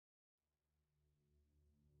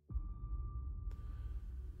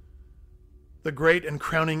The great and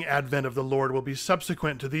crowning advent of the Lord will be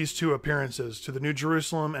subsequent to these two appearances, to the New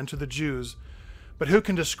Jerusalem and to the Jews. But who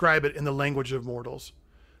can describe it in the language of mortals?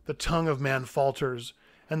 The tongue of man falters,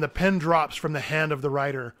 and the pen drops from the hand of the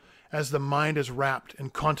writer, as the mind is wrapped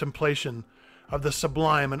in contemplation of the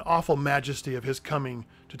sublime and awful majesty of his coming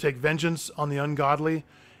to take vengeance on the ungodly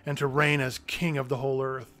and to reign as king of the whole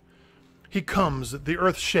earth. He comes, the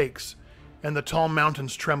earth shakes, and the tall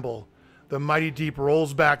mountains tremble. The mighty deep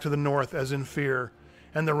rolls back to the north as in fear,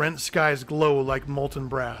 and the rent skies glow like molten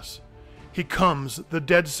brass. He comes, the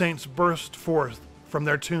dead saints burst forth from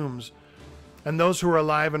their tombs, and those who are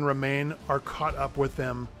alive and remain are caught up with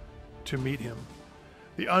them to meet him.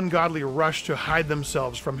 The ungodly rush to hide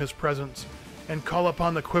themselves from his presence and call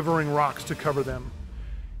upon the quivering rocks to cover them.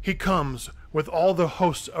 He comes with all the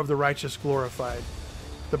hosts of the righteous glorified.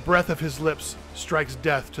 The breath of his lips strikes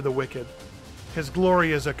death to the wicked. His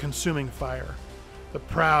glory is a consuming fire. The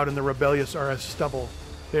proud and the rebellious are as stubble.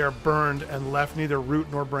 They are burned and left neither root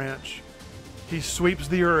nor branch. He sweeps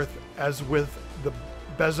the earth as with the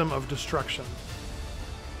besom of destruction.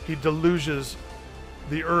 He deluges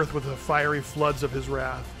the earth with the fiery floods of his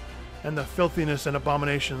wrath, and the filthiness and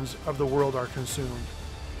abominations of the world are consumed.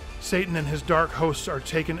 Satan and his dark hosts are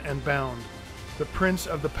taken and bound. The prince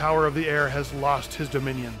of the power of the air has lost his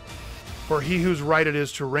dominion. For he whose right it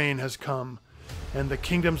is to reign has come, and the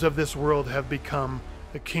kingdoms of this world have become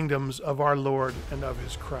the kingdoms of our Lord and of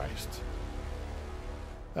his Christ.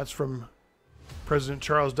 That's from President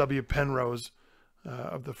Charles W. Penrose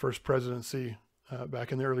of the First Presidency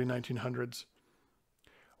back in the early 1900s.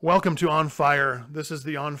 Welcome to On Fire. This is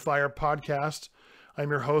the On Fire podcast. I'm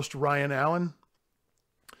your host, Ryan Allen.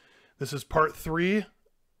 This is part 3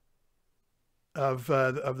 of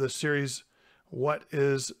the series, What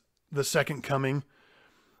is the Second Coming?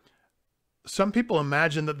 Some people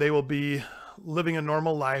imagine that they will be living a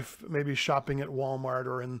normal life, maybe shopping at Walmart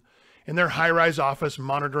or in their high-rise office,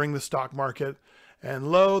 monitoring the stock market,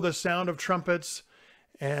 and lo, the sound of trumpets,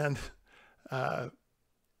 and the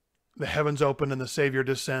heavens open and the Savior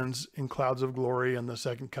descends in clouds of glory and the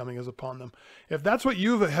second coming is upon them. If that's what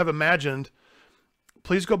you have imagined,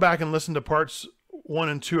 please go back and listen to parts 1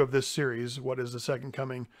 and 2 of this series, What is the Second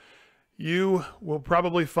Coming? You will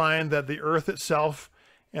probably find that the earth itself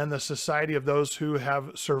and the society of those who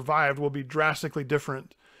have survived will be drastically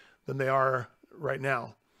different than they are right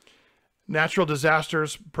now. Natural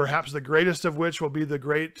disasters, perhaps the greatest of which will be the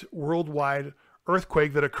great worldwide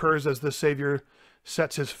earthquake that occurs as the Savior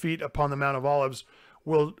sets his feet upon the Mount of Olives,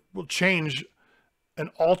 will change and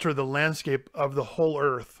alter the landscape of the whole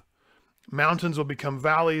earth. Mountains will become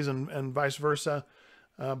valleys and vice versa.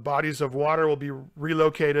 Bodies of water will be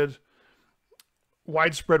relocated.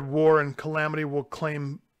 Widespread war and calamity will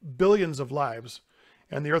claim billions of lives,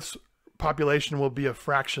 and the earth's population will be a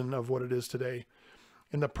fraction of what it is today.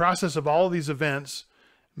 In the process of all of these events,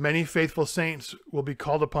 many faithful saints will be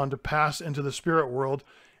called upon to pass into the spirit world,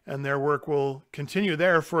 and their work will continue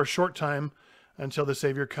there for a short time until the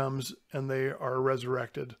Savior comes and they are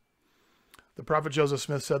resurrected. The prophet Joseph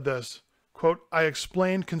Smith said this, quote, "I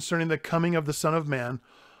explained concerning the coming of the Son of Man,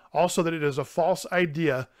 also that it is a false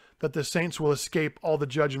idea that the saints will escape all the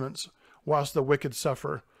judgments, whilst the wicked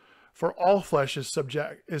suffer. For all flesh is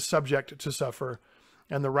subject to suffer,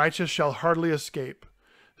 and the righteous shall hardly escape.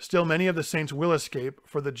 Still many of the saints will escape,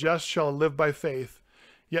 for the just shall live by faith.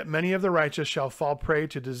 Yet many of the righteous shall fall prey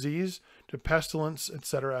to disease, to pestilence,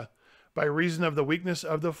 etc., by reason of the weakness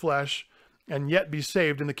of the flesh, and yet be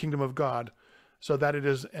saved in the kingdom of God, so that it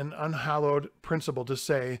is an unhallowed principle to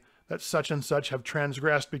say that such and such have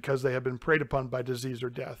transgressed because they have been preyed upon by disease or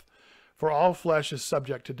death. For all flesh is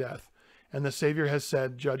subject to death, and the Savior has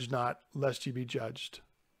said, 'Judge not, lest ye be judged.'"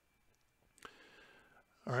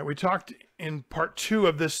 All right, we talked in part 2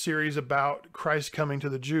 of this series about Christ coming to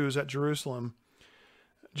the Jews at Jerusalem.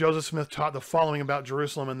 Joseph Smith taught the following about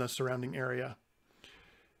Jerusalem and the surrounding area.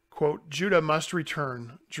 Quote, "Judah must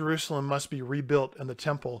return, Jerusalem must be rebuilt and the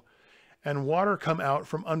temple, and water come out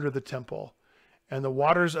from under the temple, and the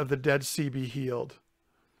waters of the Dead Sea be healed."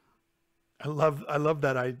 I love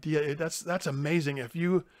that idea. That's amazing. If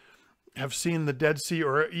you have seen the Dead Sea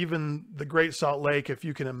or even the Great Salt Lake, if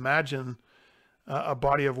you can imagine a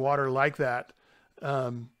body of water like that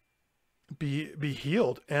be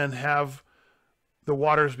healed and have the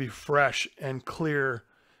waters be fresh and clear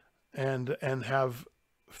and have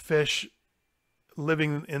fish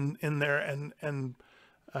living in there and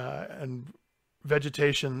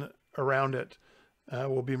vegetation around it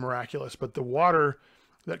will be miraculous. But the water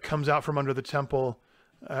that comes out from under the temple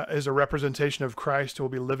is a representation of Christ, who will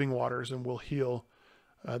be living waters and will heal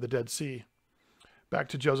the Dead Sea. Back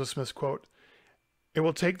to Joseph Smith's quote. It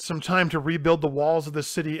will take some time to rebuild the walls of the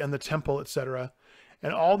city and the temple, etc.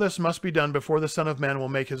 And all this must be done before the Son of Man will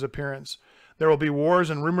make his appearance. There will be wars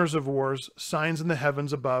and rumors of wars, signs in the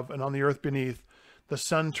heavens above and on the earth beneath, the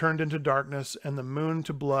sun turned into darkness and the moon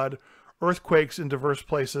to blood, earthquakes in diverse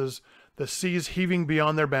places, the seas heaving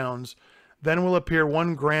beyond their bounds. Then will appear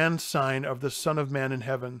one grand sign of the Son of Man in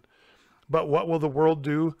heaven. But what will the world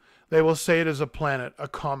do? They will say it is a planet, a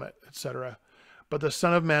comet, etc. But the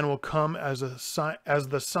Son of Man will come as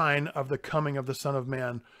the sign of the coming of the Son of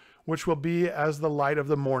Man, which will be as the light of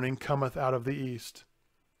the morning cometh out of the east.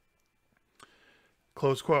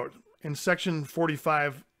 Close quote. In section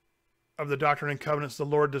 45 of the Doctrine and Covenants, the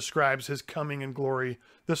Lord describes his coming in glory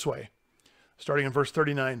this way, starting in verse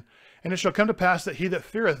 39. And it shall come to pass that he that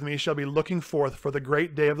feareth me shall be looking forth for the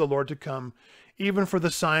great day of the Lord to come, even for the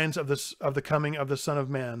signs of the coming of the Son of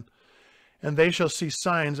Man. And they shall see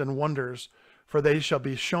signs and wonders, for they shall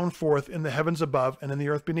be shown forth in the heavens above and in the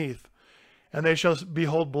earth beneath. And they shall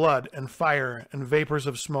behold blood and fire and vapors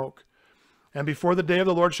of smoke. And before the day of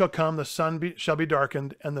the Lord shall come, the sun shall be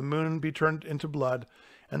darkened, and the moon be turned into blood,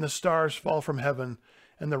 and the stars fall from heaven,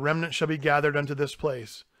 and the remnant shall be gathered unto this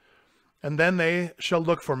place. And then they shall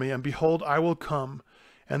look for me, and behold, I will come,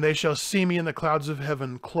 and they shall see me in the clouds of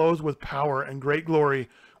heaven, clothed with power and great glory,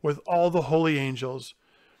 with all the holy angels.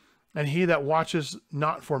 And he that watches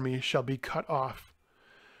not for me shall be cut off.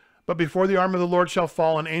 But before the arm of the Lord shall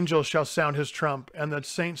fall, an angel shall sound his trump, and the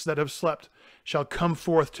saints that have slept shall come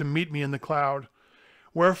forth to meet me in the cloud.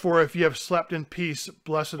 Wherefore, if ye have slept in peace,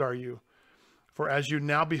 blessed are you. For as you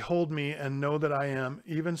now behold me and know that I am,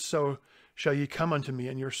 even so shall ye come unto me,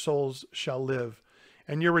 and your souls shall live,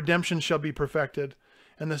 and your redemption shall be perfected,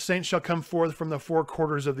 and the saints shall come forth from the four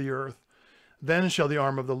quarters of the earth. Then shall the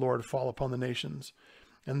arm of the Lord fall upon the nations.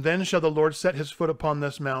 And then shall the Lord set his foot upon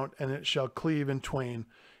this mount, and it shall cleave in twain,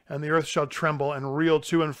 and the earth shall tremble and reel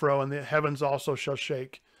to and fro, and the heavens also shall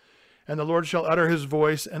shake. And the Lord shall utter his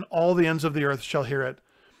voice, and all the ends of the earth shall hear it.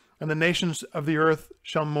 And the nations of the earth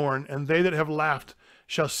shall mourn, and they that have laughed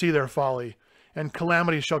shall see their folly. And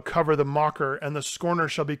calamity shall cover the mocker, and the scorner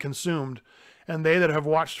shall be consumed, and they that have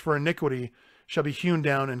watched for iniquity shall be hewn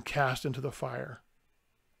down and cast into the fire.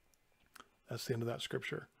 That's the end of that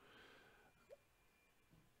scripture.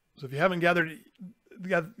 So if you haven't gathered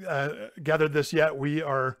this yet, we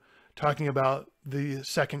are talking about the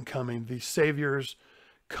second coming, the Savior's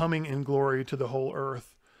coming in glory to the whole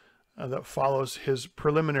earth that follows his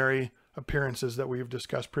preliminary appearances that we've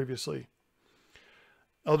discussed previously.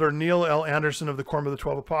 Elder Neil L. Anderson of the Quorum of the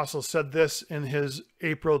 12 Apostles said this in his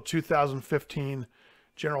April 2015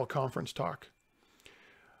 General Conference talk.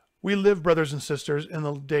 We live, brothers and sisters, in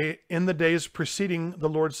the days preceding the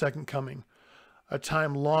Lord's second coming, a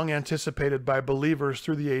time long anticipated by believers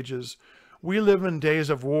through the ages. We live in days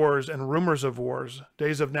of wars and rumors of wars,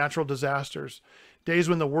 days of natural disasters, days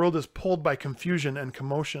when the world is pulled by confusion and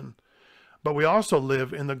commotion. But we also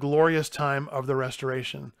live in the glorious time of the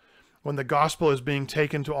restoration, when the gospel is being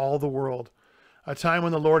taken to all the world, a time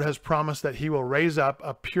when the Lord has promised that he will raise up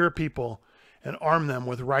a pure people and arm them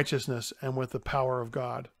with righteousness and with the power of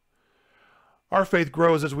God. Our faith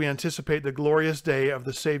grows as we anticipate the glorious day of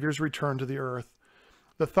the Savior's return to the earth.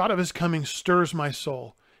 The thought of his coming stirs my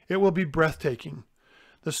soul. It will be breathtaking.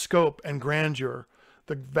 The scope and grandeur,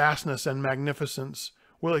 the vastness and magnificence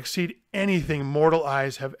will exceed anything mortal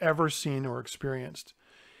eyes have ever seen or experienced.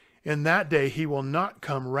 In that day he will not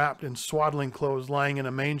come wrapped in swaddling clothes lying in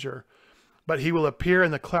a manger, but he will appear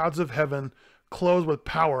in the clouds of heaven, clothed with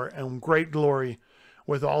power and great glory,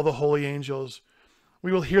 with all the holy angels.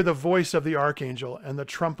 We will hear the voice of the archangel and the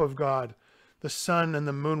trump of God. The sun and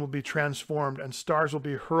the moon will be transformed, and stars will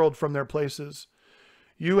be hurled from their places.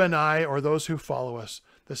 You and I, or those who follow us,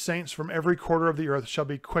 the saints from every quarter of the earth, shall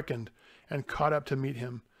be quickened and caught up to meet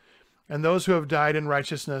him. And those who have died in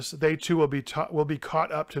righteousness, they too will be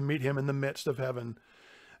caught up to meet him in the midst of heaven.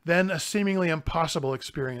 Then a seemingly impossible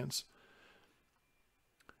experience.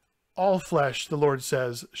 All flesh, the Lord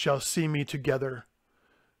says, shall see me together.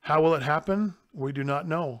 How will it happen? We do not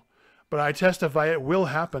know. But I testify it will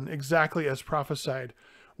happen exactly as prophesied.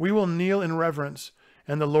 We will kneel in reverence,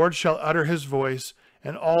 and the Lord shall utter his voice,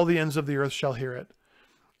 and all the ends of the earth shall hear it.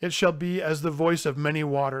 It shall be as the voice of many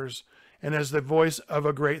waters, and as the voice of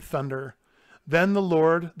a great thunder. Then the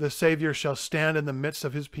Lord, the Savior, shall stand in the midst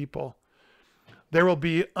of his people. There will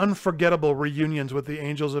be unforgettable reunions with the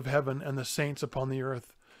angels of heaven and the saints upon the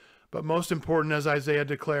earth. But most important, as Isaiah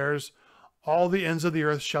declares, all the ends of the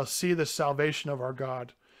earth shall see the salvation of our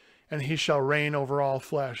God, and he shall reign over all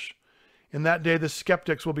flesh. In that day the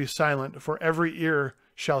skeptics will be silent, for every ear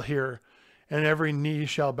shall hear, and every knee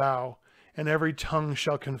shall bow, and every tongue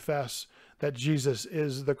shall confess that Jesus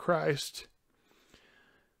is the Christ,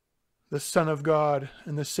 the Son of God,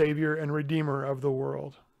 and the Savior and Redeemer of the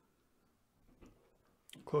world.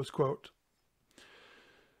 Close quote.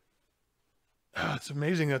 It's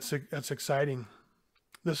amazing. That's exciting.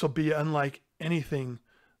 This will be unlike anything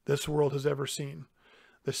this world has ever seen.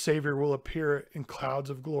 The Savior will appear in clouds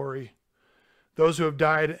of glory. Those who have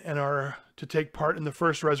died and are to take part in the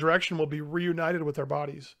first resurrection will be reunited with their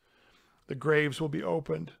bodies. The graves will be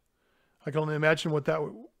opened. I can only imagine what that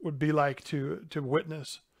would be like to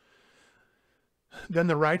witness. Then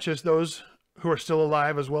the righteous, those who are still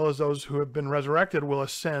alive, as well as those who have been resurrected, will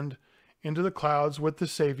ascend into the clouds with the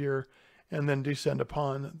Savior and then descend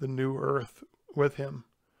upon the new earth with him.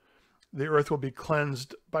 The earth will be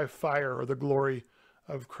cleansed by fire, or the glory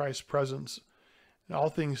of Christ's presence. And all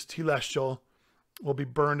things telestial will be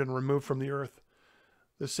burned and removed from the earth.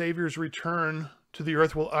 The Savior's return to the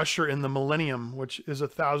earth will usher in the millennium, which is a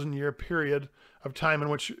 1,000-year period of time in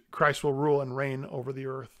which Christ will rule and reign over the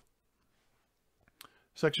earth.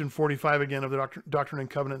 Section 45 again of the Doctrine and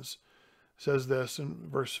Covenants says this in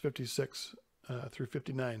verse 56 through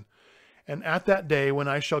 59. And at that day, when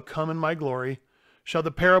I shall come in my glory, shall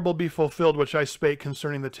the parable be fulfilled which I spake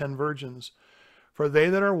concerning the 10 virgins. For they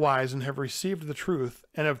that are wise and have received the truth,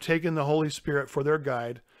 and have taken the Holy Spirit for their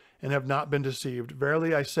guide, and have not been deceived,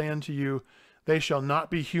 verily I say unto you, they shall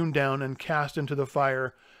not be hewn down and cast into the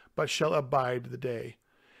fire, but shall abide the day.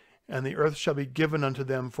 And the earth shall be given unto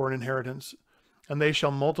them for an inheritance, and they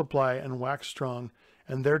shall multiply and wax strong,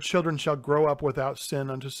 and their children shall grow up without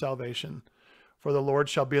sin unto salvation. For the Lord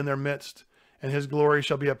shall be in their midst, and his glory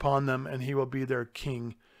shall be upon them, and he will be their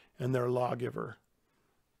king and their lawgiver.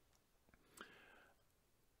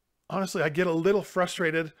 Honestly, I get a little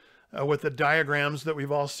frustrated with the diagrams that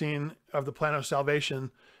we've all seen of the plan of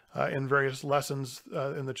salvation in various lessons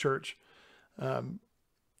in the church.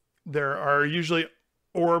 There are usually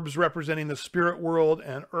orbs representing the spirit world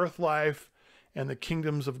and earth life and the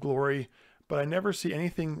kingdoms of glory, but I never see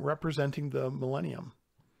anything representing the millennium.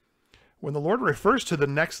 When the Lord refers to the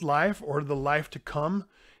next life or the life to come,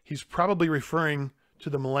 he's probably referring to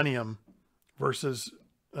the millennium versus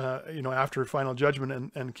after final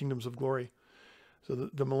judgment and kingdoms of glory. So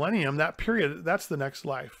the millennium, that period, that's the next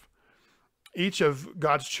life. Each of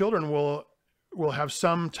God's children will have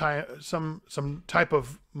some type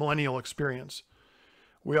of millennial experience.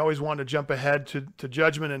 We always want to jump ahead to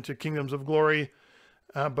judgment and to kingdoms of glory,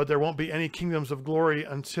 but there won't be any kingdoms of glory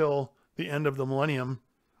until the end of the millennium,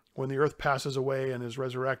 when the earth passes away and is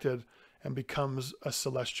resurrected and becomes a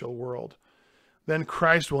celestial world. Then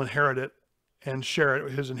Christ will inherit it and share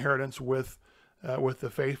his inheritance with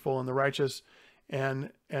the faithful and the righteous,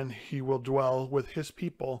 and he will dwell with his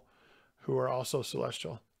people who are also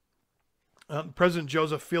celestial. President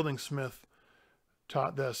Joseph Fielding Smith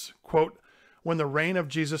taught this, quote, when the reign of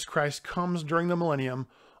Jesus Christ comes during the millennium,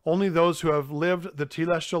 only those who have lived the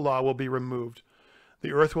telestial law will be removed.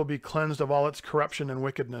 The earth will be cleansed of all its corruption and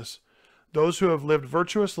wickedness. Those who have lived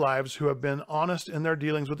virtuous lives, who have been honest in their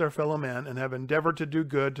dealings with their fellow man, and have endeavored to do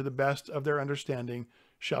good to the best of their understanding,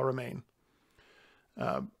 shall remain.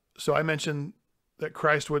 So I mentioned that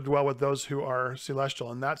Christ would dwell with those who are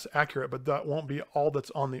celestial, and that's accurate, but that won't be all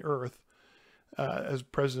that's on the earth. As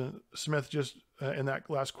President Smith just in that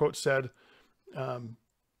last quote said,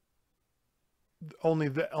 only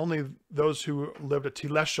those who lived a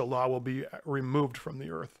telestial law will be removed from the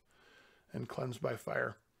earth and cleansed by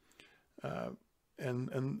fire.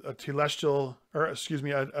 And a telestial, or excuse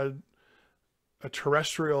me, a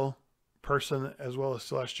terrestrial person as well as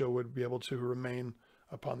celestial would be able to remain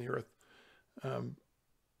upon the earth.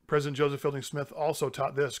 President Joseph Fielding Smith also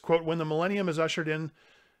taught this, quote, when the millennium is ushered in,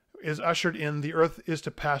 the earth is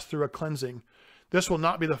to pass through a cleansing. This will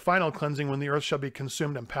not be the final cleansing when the earth shall be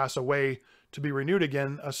consumed and pass away to be renewed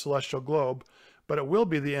again, a celestial globe, but it will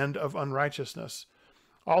be the end of unrighteousness.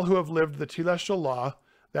 All who have lived the telestial law,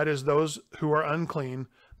 that is, those who are unclean,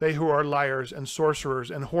 they who are liars and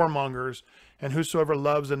sorcerers and whoremongers, and whosoever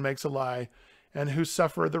loves and makes a lie, and who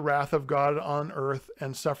suffer the wrath of God on earth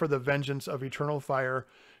and suffer the vengeance of eternal fire,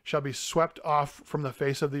 shall be swept off from the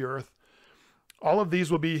face of the earth. All of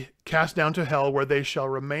these will be cast down to hell, where they shall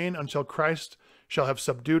remain until Christ shall have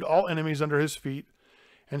subdued all enemies under his feet,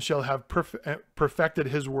 and shall have perfected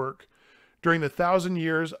his work. During the 1,000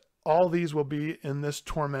 years, all these will be in this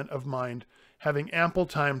torment of mind, having ample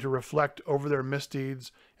time to reflect over their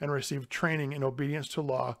misdeeds and receive training in obedience to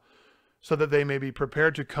law, so that they may be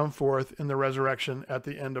prepared to come forth in the resurrection at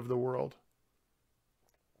the end of the world.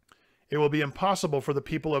 It will be impossible for the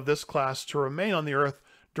people of this class to remain on the earth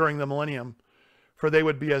during the millennium, for they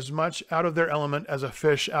would be as much out of their element as a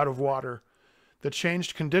fish out of water. The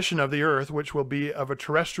changed condition of the earth, which will be of a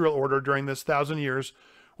terrestrial order during this 1,000 years,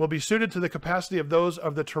 will be suited to the capacity of those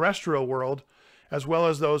of the terrestrial world, as well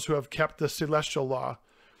as those who have kept the celestial law,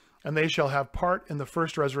 and they shall have part in the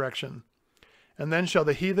first resurrection. And then shall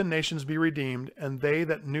the heathen nations be redeemed, and they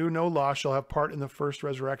that knew no law shall have part in the first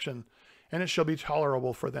resurrection, and it shall be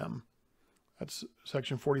tolerable for them. That's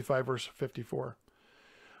section 45, verse 54.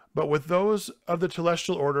 But with those of the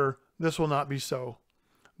celestial order, this will not be so.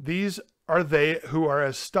 These are they who are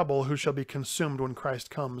as stubble, who shall be consumed when Christ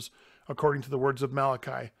comes, according to the words of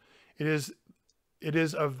Malachi. It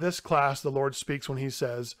is of this class the Lord speaks when he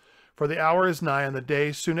says, For the hour is nigh, and the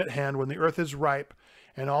day soon at hand, when the earth is ripe,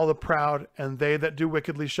 and all the proud and they that do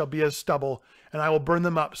wickedly shall be as stubble, and I will burn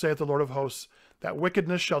them up, saith the Lord of hosts, that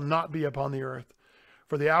wickedness shall not be upon the earth.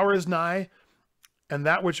 For the hour is nigh, and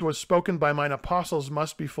that which was spoken by mine apostles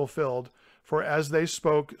must be fulfilled. For as they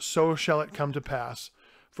spoke, so shall it come to pass.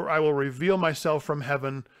 For I will reveal myself from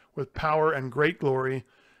heaven with power and great glory,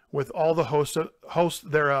 with all the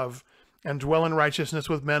host thereof, and dwell in righteousness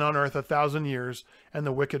with men on earth 1,000 years, and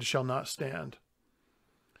the wicked shall not stand.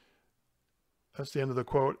 That's the end of the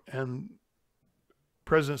quote. And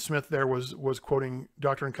President Smith there was quoting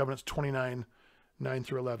Doctrine and Covenants 29, 9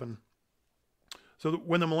 through 11. So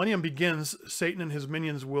when the millennium begins, Satan and his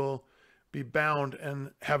minions will be bound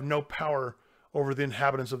and have no power over the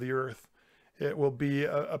inhabitants of the earth. It will be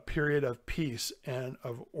a period of peace and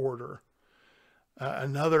of order.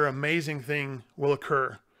 Another amazing thing will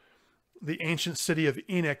occur. The ancient city of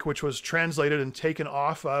Enoch, which was translated and taken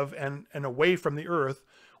off of and away from the earth,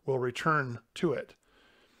 will return to it.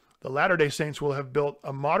 The Latter-day Saints will have built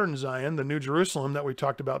a modern Zion, the New Jerusalem that we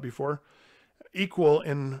talked about before, equal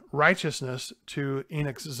in righteousness to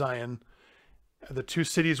Enoch's Zion. The two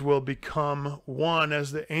cities will become one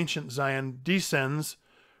as the ancient Zion descends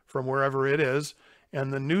from wherever it is,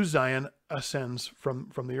 and the new Zion ascends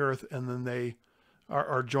from the earth, and then they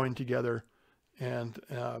are joined together and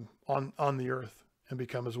on the earth and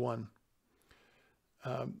become as one.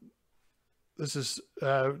 This is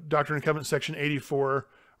Doctrine and Covenants, section 84,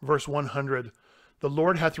 verse 100. The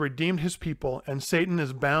Lord hath redeemed his people, and Satan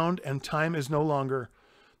is bound, and time is no longer.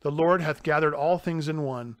 The Lord hath gathered all things in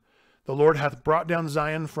one. The Lord hath brought down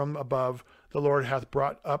Zion from above. The Lord hath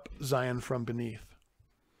brought up Zion from beneath.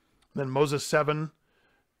 Then Moses 7,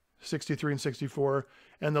 63 and 64.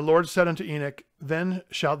 And the Lord said unto Enoch, Then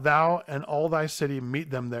shalt thou and all thy city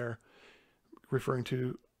meet them there, referring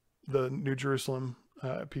to the New Jerusalem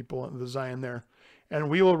people, the Zion there. And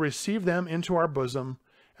we will receive them into our bosom,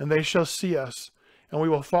 and they shall see us, and we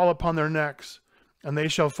will fall upon their necks, and they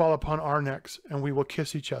shall fall upon our necks, and we will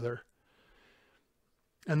kiss each other.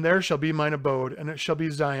 And there shall be mine abode, and it shall be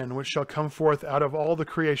Zion, which shall come forth out of all the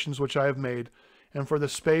creations which I have made, and for the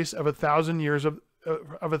space of 1,000 years of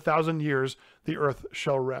 1,000 years the earth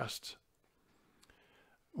shall rest.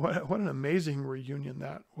 What an amazing reunion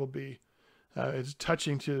that will be. It's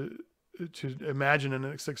touching to imagine, and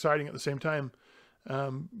it's exciting at the same time.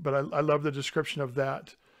 But I love the description of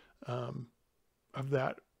that. And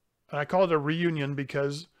I call it a reunion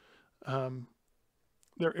because it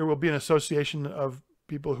will be an association of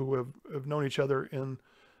people who have known each other in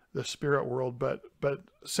the spirit world, but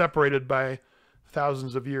separated by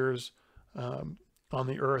thousands of years on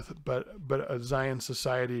the earth, but a Zion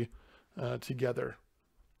society together.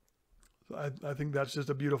 I think that's just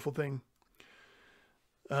a beautiful thing.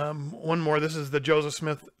 One more. This is the Joseph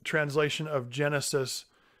Smith translation of Genesis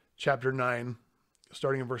chapter 9,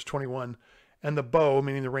 starting in verse 21. And the bow,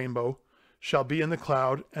 meaning the rainbow, shall be in the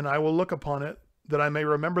cloud, and I will look upon it, that I may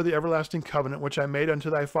remember the everlasting covenant which I made unto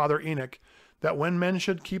thy father Enoch, that when men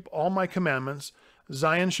should keep all my commandments,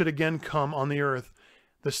 Zion should again come on the earth,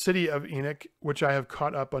 the city of Enoch, which I have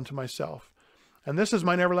caught up unto myself. And this is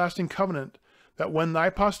mine everlasting covenant, that when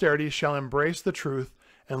thy posterity shall embrace the truth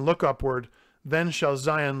and look upward, then shall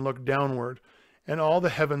Zion look downward, and all the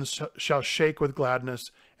heavens shall shake with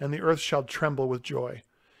gladness, and the earth shall tremble with joy.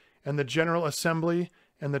 And the general assembly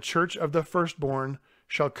and the church of the firstborn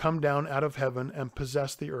shall come down out of heaven and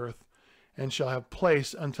possess the earth, and shall have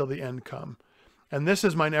place until the end come. And this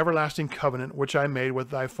is mine everlasting covenant, which I made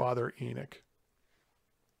with thy father Enoch.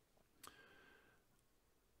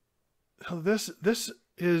 This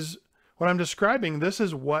is what I'm describing. This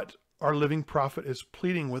is what our living prophet is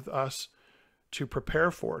pleading with us to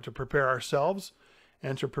prepare for, to prepare ourselves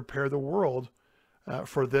and to prepare the world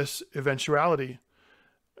for this eventuality.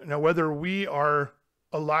 Now, whether we are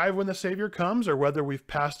alive when the Savior comes or whether we've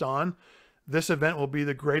passed on, this event will be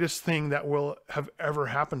the greatest thing that will have ever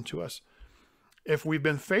happened to us. If we've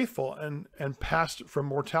been faithful and passed from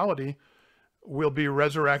mortality, we'll be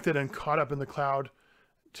resurrected and caught up in the cloud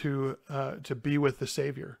to be with the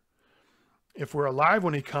Savior. If we're alive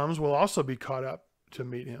when he comes, we'll also be caught up to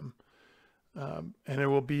meet him. And it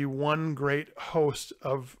will be one great host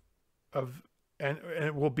and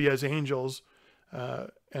it will be as angels,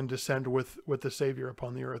 and descend with the Savior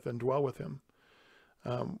upon the earth and dwell with him.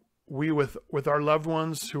 We with our loved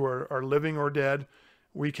ones who are living or dead,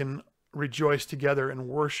 we can rejoice together and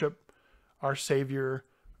worship our Savior,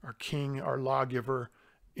 our King, our lawgiver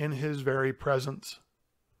in his very presence.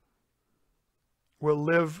 We'll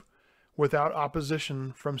live without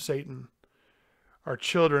opposition from Satan. Our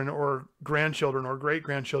children or grandchildren or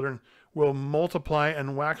great-grandchildren will multiply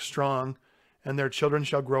and wax strong, and their children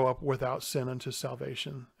shall grow up without sin unto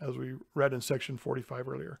salvation, as we read in section 45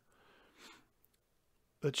 earlier.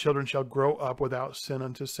 The children shall grow up without sin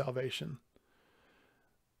unto salvation.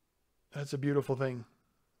 That's a beautiful thing.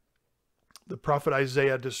 The prophet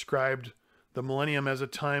Isaiah described the millennium as a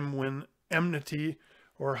time when enmity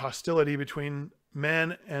or hostility between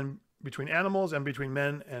men and between animals and between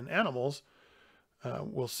men and animals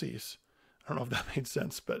will cease. I don't know if that made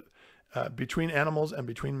sense, but between animals and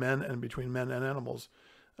between men and between men and animals.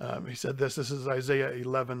 He said this is Isaiah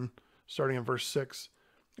 11, starting in verse 6,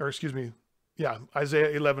 or excuse me, Isaiah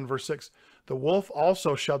 11, verse 6. The wolf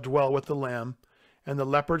also shall dwell with the lamb, and the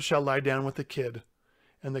leopard shall lie down with the kid,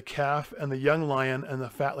 and the calf and the young lion and the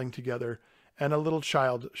fatling together, and a little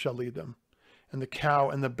child shall lead them. And the cow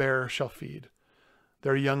and the bear shall feed.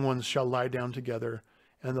 Their young ones shall lie down together,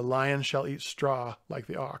 and the lion shall eat straw like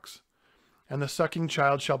the ox. And the sucking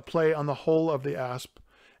child shall play on the hole of the asp,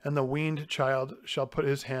 and the weaned child shall put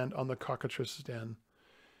his hand on the cockatrice's den.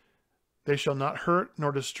 They shall not hurt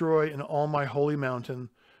nor destroy in all my holy mountain,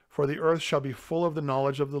 for the earth shall be full of the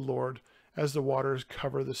knowledge of the Lord, as the waters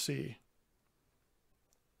cover the sea.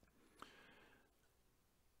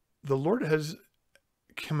 The Lord has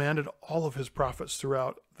commanded all of his prophets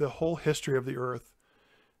throughout the whole history of the earth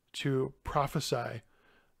to prophesy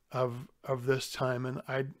of this time. And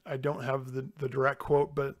I don't have the direct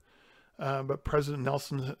quote, but President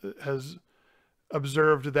Nelson has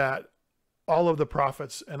observed that all of the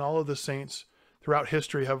prophets and all of the saints throughout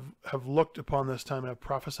history have looked upon this time and have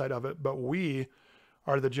prophesied of it, but we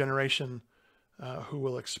are the generation who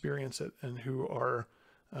will experience it and who are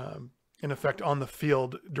in effect on the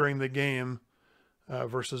field during the game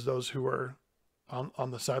versus those who are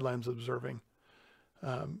on the sidelines observing.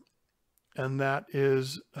 And that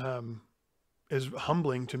is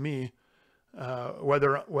humbling to me,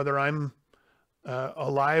 whether I'm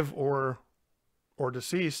alive or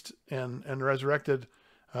deceased and resurrected,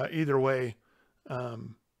 either way,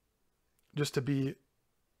 just to be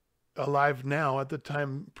alive now at the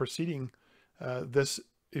time preceding this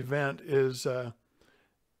event is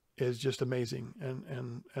just amazing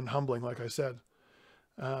and humbling, like I said.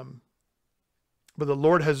 But the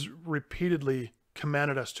Lord has repeatedly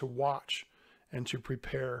commanded us to watch and to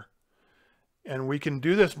prepare. And we can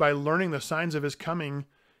do this by learning the signs of his coming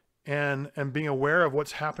and being aware of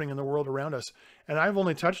what's happening in the world around us. And I've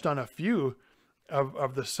only touched on a few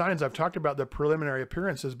of the signs. I've talked about the preliminary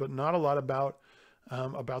appearances, but not a lot about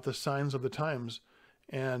the signs of the times.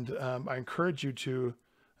 And I encourage you to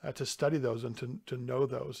study those and to know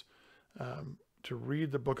those, to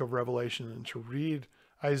read the book of Revelation and to read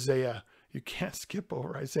Isaiah. You can't skip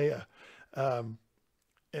over Isaiah.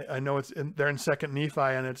 I know they're in 2nd Nephi,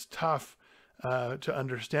 and it's tough to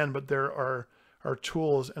understand, but there are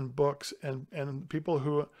tools and books and people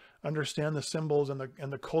who understand the symbols and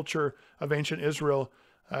the culture of ancient Israel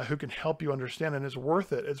who can help you understand, and it's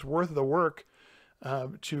worth it. It's worth the work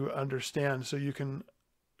to understand, so you can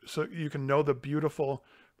know the beautiful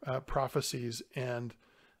prophecies and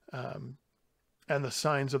the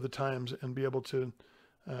signs of the times, and be able to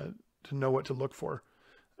know what to look for.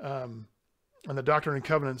 And the Doctrine and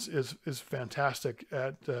Covenants is fantastic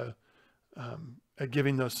at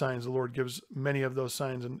giving those signs. The Lord gives many of those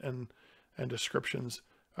signs and descriptions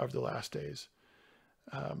of the last days.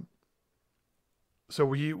 So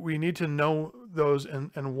we need to know those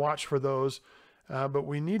and watch for those, but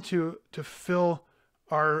we need to fill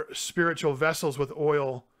our spiritual vessels with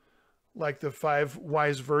oil, like the 5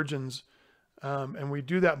 wise virgins. And we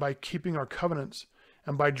do that by keeping our covenants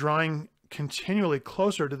and by drawing continually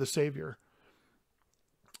closer to the Savior.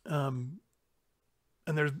 And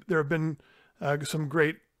there have been some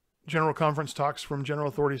great general conference talks from general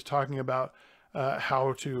authorities talking about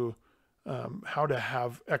how to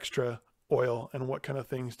have extra oil and what kind of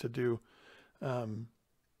things to do.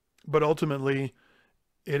 But ultimately,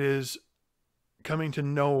 it is coming to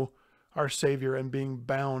know our Savior and being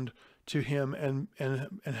bound to him and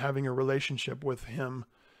having a relationship with him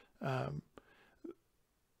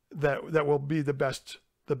that will be the best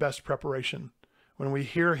the best preparation. When we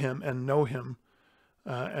hear him and know him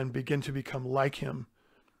and begin to become like him,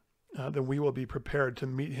 then we will be prepared to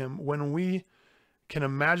meet him. When we can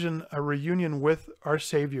imagine a reunion with our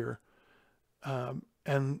Savior,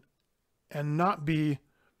 and not be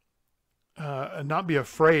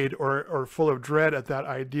afraid or full of dread at that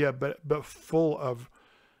idea, but full of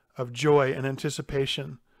joy and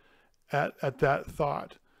anticipation at that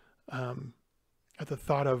thought, at the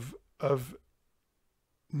thought of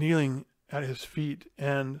kneeling at his feet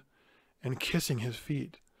and kissing his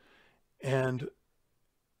feet and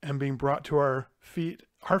being brought to our feet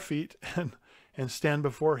and stand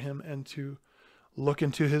before him and to look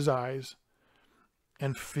into his eyes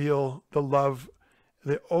and feel the love,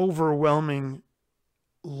 the overwhelming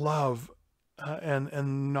love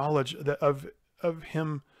and knowledge of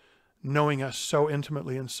him knowing us so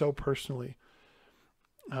intimately and so personally.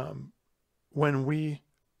 When we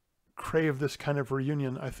crave this kind of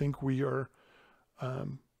reunion, I think we are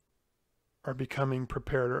becoming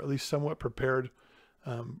prepared, or at least somewhat prepared,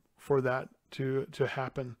 for that to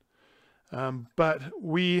happen. But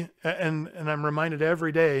we, and I'm reminded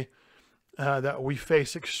every day that we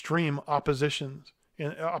face extreme opposition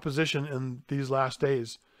in these last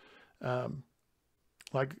days.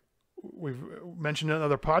 Like we've mentioned in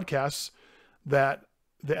other podcasts, that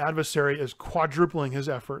the adversary is quadrupling his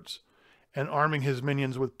efforts and arming his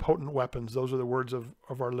minions with potent weapons. Those are the words of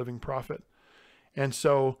our living prophet. And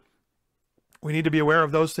so we need to be aware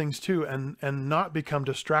of those things too, and not become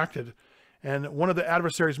distracted. And one of the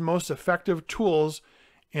adversary's most effective tools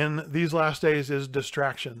in these last days is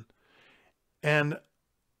distraction. And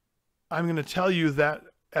I'm going to tell you that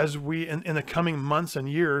as we, in the coming months and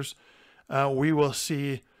years, we will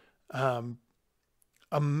see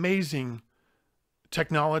amazing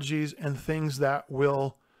technologies and things that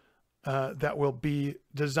will be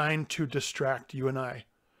designed to distract you and I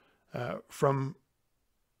from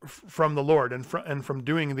the Lord and from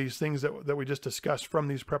doing these things that we just discussed, from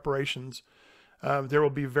these preparations. There will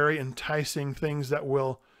be very enticing things that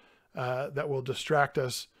will distract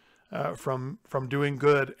us from doing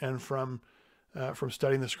good, and from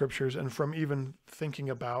studying the scriptures, and from even thinking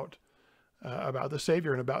about the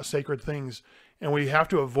Savior and about sacred things. And we have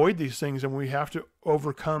to avoid these things, and we have to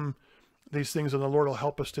overcome these things, and the Lord will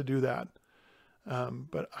help us to do that.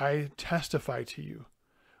 But I testify to you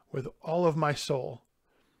with all of my soul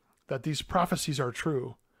that these prophecies are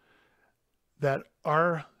true, that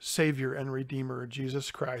our Savior and Redeemer,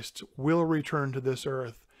 Jesus Christ, will return to this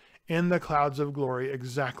earth in the clouds of glory,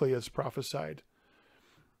 exactly as prophesied.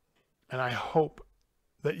 And I hope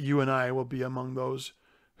that you and I will be among those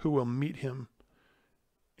who will meet him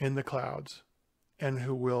in the clouds, and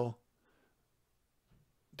who will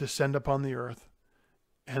descend upon the earth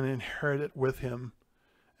and inherit it with him,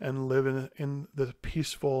 and live in the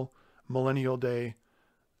peaceful millennial day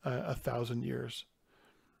 1,000 years.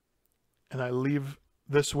 And I leave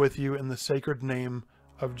this with you in the sacred name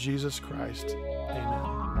of Jesus Christ.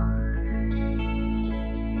 Amen.